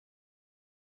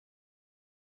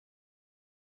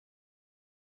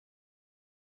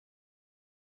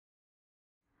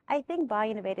I think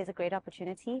BioInnovate is a great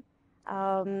opportunity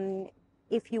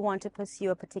if you want to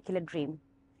pursue a particular dream.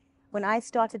 When I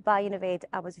started BioInnovate,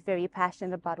 I was very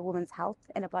passionate about women's health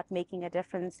and about making a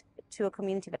difference to a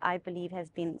community that I believe has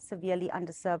been severely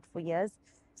underserved for years.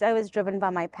 So I was driven by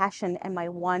my passion and my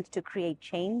want to create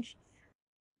change.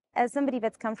 As somebody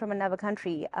that's come from another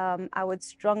country, I would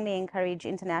strongly encourage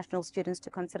international students to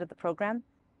consider the program.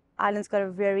 Ireland's got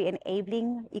a very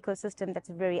enabling ecosystem that's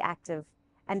very active.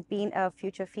 And being a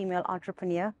future female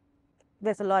entrepreneur,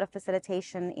 there's a lot of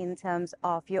facilitation in terms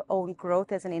of your own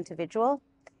growth as an individual,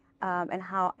 and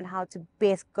how to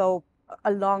best go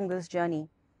along this journey.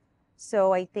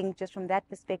 So I think just from that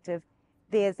perspective,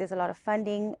 there's a lot of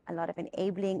funding, a lot of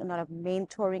enabling, a lot of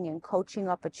mentoring and coaching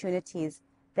opportunities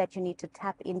that you need to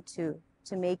tap into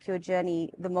to make your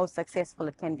journey the most successful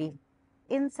it can be.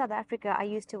 In South Africa, I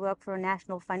used to work for a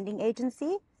national funding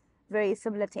agency, very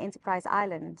similar to Enterprise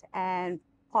Ireland. And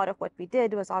part of what we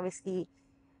did was obviously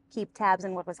keep tabs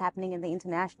on what was happening in the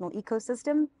international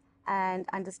ecosystem and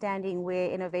understanding where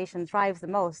innovation thrives the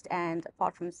most. And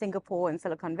apart from Singapore and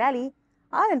Silicon Valley,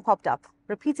 Ireland popped up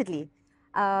repeatedly.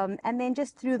 And then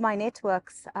just through my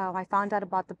networks, I found out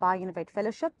about the BioInnovate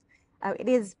Fellowship. It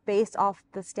is based off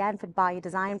the Stanford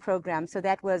Biodesign program. So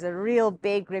that was a real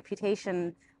big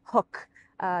reputation hook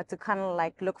to kind of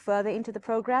like look further into the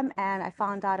program. And I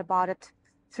found out about it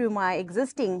through my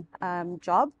existing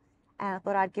job, and I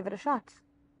thought I'd give it a shot.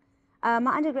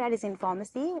 My undergrad is in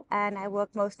pharmacy, and I work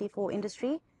mostly for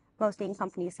industry, mostly in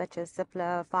companies such as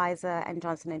Cipla, Pfizer, and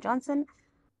Johnson & Johnson.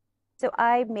 So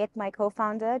I met my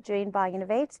co-founder during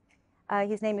BioInnovate.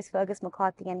 His name is Fergus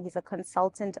McCarthy, and he's a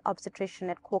consultant obstetrician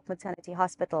at Cork Maternity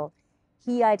Hospital.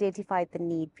 He identified the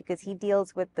need because he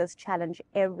deals with this challenge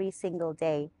every single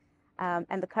day.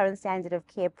 And the current standard of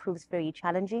care proves very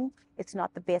challenging. It's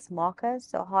not the best marker.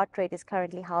 So heart rate is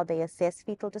currently how they assess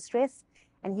fetal distress.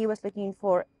 And he was looking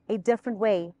for a different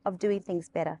way of doing things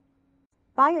better.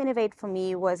 BioInnovate for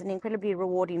me was an incredibly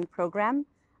rewarding program.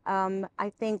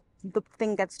 I think the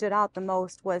thing that stood out the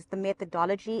most was the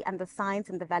methodology and the science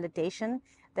and the validation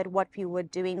that what we were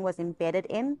doing was embedded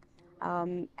in.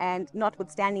 And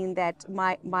notwithstanding that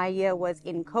my year was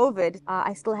in COVID,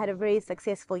 I still had a very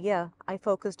successful year. I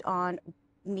focused on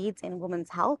needs in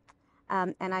women's health,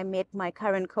 and I met my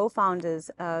current co-founders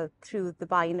through the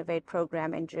BioInnovate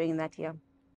program and during that year.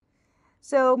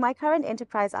 So my current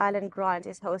Enterprise Ireland grant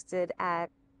is hosted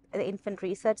at the Infant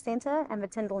Research Centre and the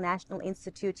Tyndall National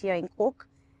Institute here in Cork,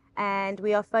 and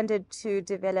we are funded to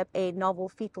develop a novel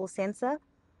fetal sensor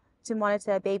to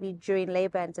monitor a baby during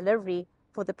labour and delivery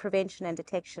for the prevention and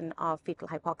detection of fetal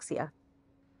hypoxia.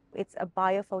 It's a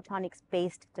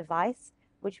biophotonics-based device,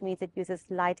 which means it uses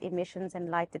light emissions and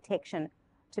light detection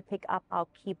to pick up our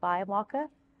key biomarker.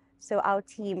 So our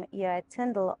team here at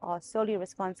Tyndall are solely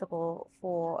responsible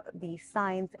for the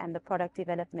science and the product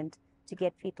development to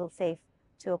get fetal safe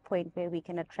to a point where we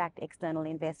can attract external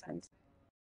investment.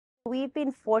 We've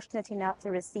been fortunate enough to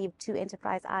receive 2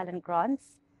 Enterprise Ireland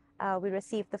grants. We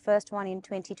received the first one in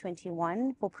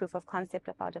 2021 for proof of concept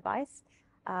of our device.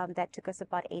 That took us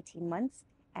about 18 months.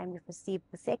 And we've received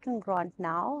the second grant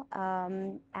now.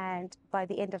 And by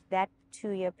the end of that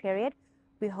 2-year period,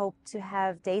 we hope to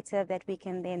have data that we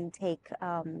can then take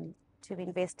to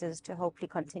investors to hopefully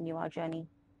continue our journey.